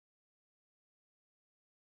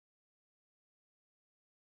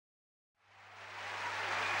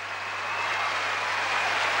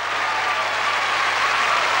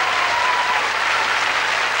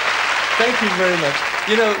Thank you very much.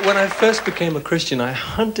 You know, when I first became a Christian, I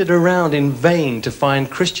hunted around in vain to find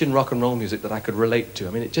Christian rock and roll music that I could relate to.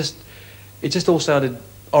 I mean, it just all sounded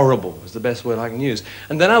horrible, was the best word I can use.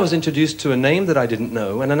 And then I was introduced to a name that I didn't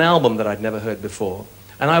know and an album that I'd never heard before.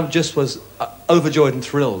 And I just was overjoyed and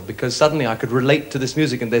thrilled because suddenly I could relate to this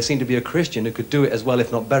music and there seemed to be a Christian who could do it as well,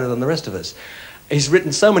 if not better than the rest of us. He's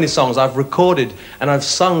written so many songs, I've recorded and I've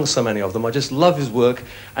sung so many of them. I just love his work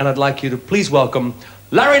and I'd like you to please welcome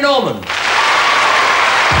Larry Norman.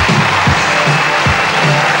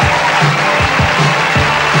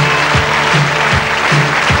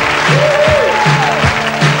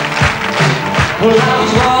 Well, I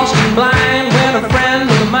was lost and blind when a friend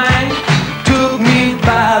of mine took me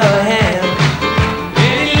by the hand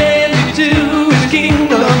and he led me to his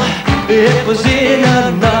kingdom. It was in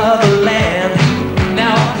another land.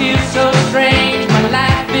 Now I feel so strange, my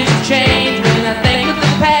life is changed when I think of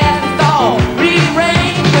the past. It's all rearranged.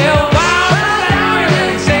 Well, while I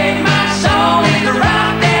really sing my song, he's the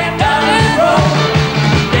rock that doesn't roll.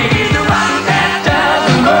 Yeah, he's the rock that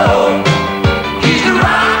doesn't roll. He's the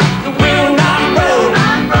rock that will not.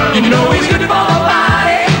 You know he's good for the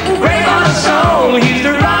body, great for the soul. He's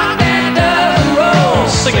the rock that doesn't roll.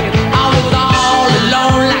 Sing it. I was all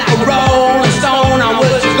alone like a rolling stone. I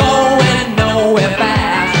was going nowhere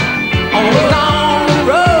fast. I was on the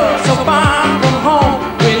road so far from home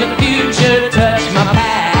when the future touched my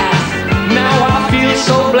past. Now I feel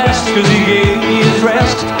so blessed 'cause he gave me his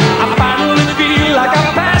rest.